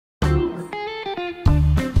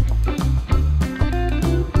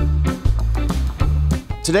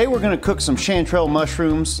Today we're going to cook some chanterelle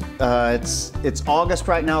mushrooms. It's August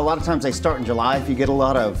right now. A lot of times they start in July. If you get a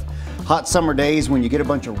lot of hot summer days when you get a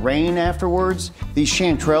bunch of rain afterwards, these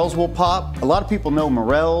chanterelles will pop. A lot of people know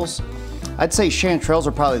morels. I'd say chanterelles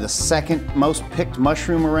are probably the second most picked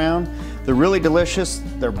mushroom around. They're really delicious.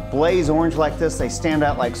 They're blaze orange like this. They stand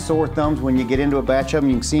out like sore thumbs when you get into a batch of them.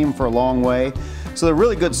 You can see them for a long way. So they're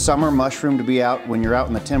really good summer mushroom to be out when you're out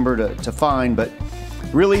in the timber to find, but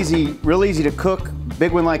real easy to cook.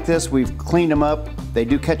 Big one like this, we've cleaned them up. They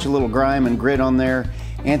do catch a little grime and grit on there.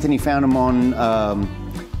 Anthony found them on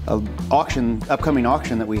an upcoming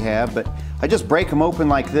auction that we have, but I just break them open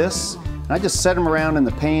like this, and I just set them around in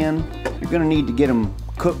the pan. You're gonna need to get them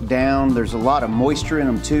cooked down. There's a lot of moisture in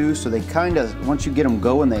them too, so they once you get them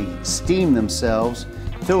going, they steam themselves.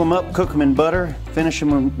 Fill them up, cook them in butter, finish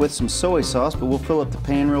them with some soy sauce, but we'll fill up the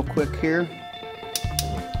pan real quick here.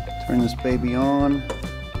 Turn this baby on.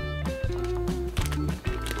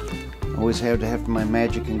 Always have to have my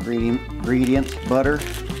magic ingredient, butter.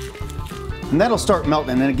 And that'll start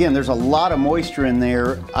melting. And again, there's a lot of moisture in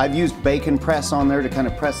there. I've used bacon press on there to kind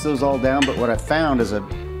of press those all down, but what I found is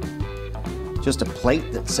just a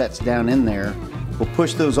plate that sets down in there. We'll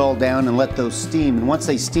push those all down and let those steam. And once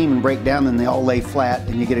they steam and break down, then they all lay flat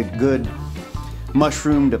and you get a good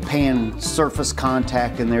mushroom to pan surface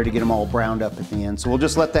contact in there to get them all browned up at the end. So we'll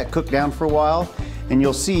just let that cook down for a while. And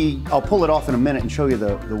you'll see, I'll pull it off in a minute and show you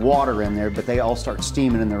the water in there, but they all start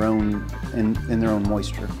steaming in their own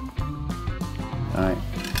moisture. All right.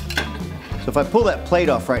 So if I pull that plate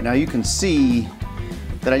off right now, you can see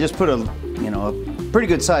that I just put a pretty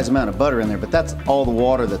good size amount of butter in there, but that's all the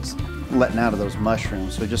water that's letting out of those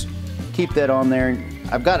mushrooms. So just keep that on there.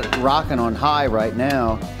 I've got it rocking on high right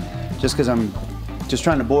now, just because I'm just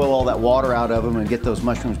trying to boil all that water out of them and get those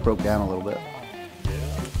mushrooms broke down a little bit.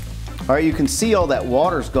 All right, you can see all that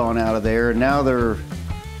water's gone out of there, and now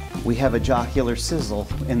we have a jocular sizzle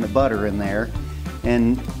in the butter in there.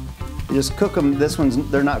 And you just cook them.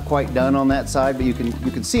 They're not quite done on that side, but you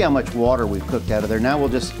can see how much water we've cooked out of there. Now we'll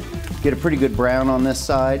just get a pretty good brown on this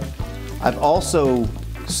side. I've also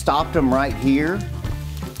stopped them right here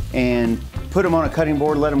and put them on a cutting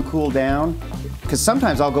board, let them cool down, because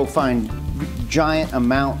sometimes I'll go find giant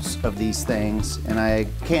amounts of these things and I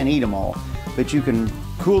can't eat them all. But you can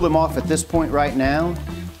cool them off at this point right now,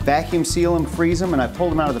 vacuum seal them, freeze them, and I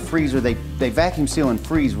pulled them out of the freezer. They vacuum seal and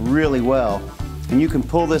freeze really well. And you can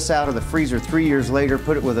pull this out of the freezer 3 years later,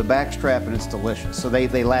 put it with a back strap, and it's delicious. So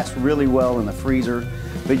they last really well in the freezer.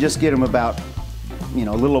 But just get them about, a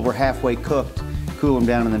little over halfway cooked, cool them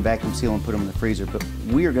down, and then vacuum seal and put them in the freezer. But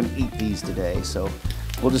we are gonna eat these today, so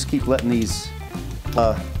we'll just keep letting these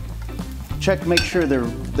check to make sure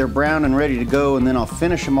they're brown and ready to go, and then I'll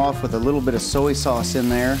finish them off with a little bit of soy sauce in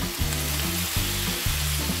there.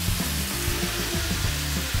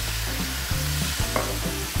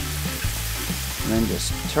 And then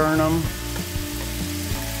just turn them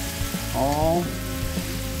all.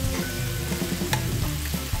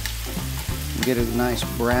 Get a nice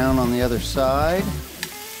brown on the other side.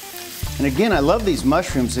 And again, I love these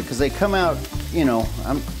mushrooms because they come out,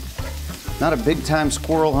 I'm not a big time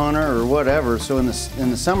squirrel hunter or whatever, so in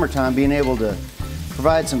the summertime, being able to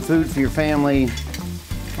provide some food for your family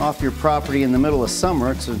off your property in the middle of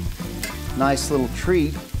summer, it's a nice little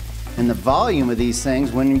treat. And the volume of these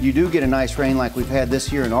things, when you do get a nice rain like we've had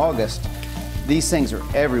this year in August, these things are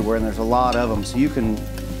everywhere and there's a lot of them, so you can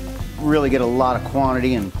really get a lot of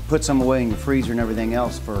quantity and put some away in your freezer and everything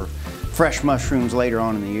else for fresh mushrooms later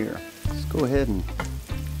on in the year. Let's go ahead and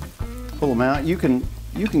pull them out. You can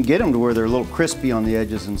get them to where they're a little crispy on the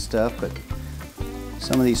edges and stuff, but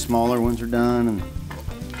some of these smaller ones are done and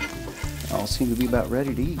all seem to be about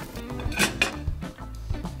ready to eat.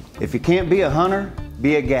 If you can't be a hunter,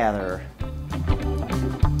 be a gatherer.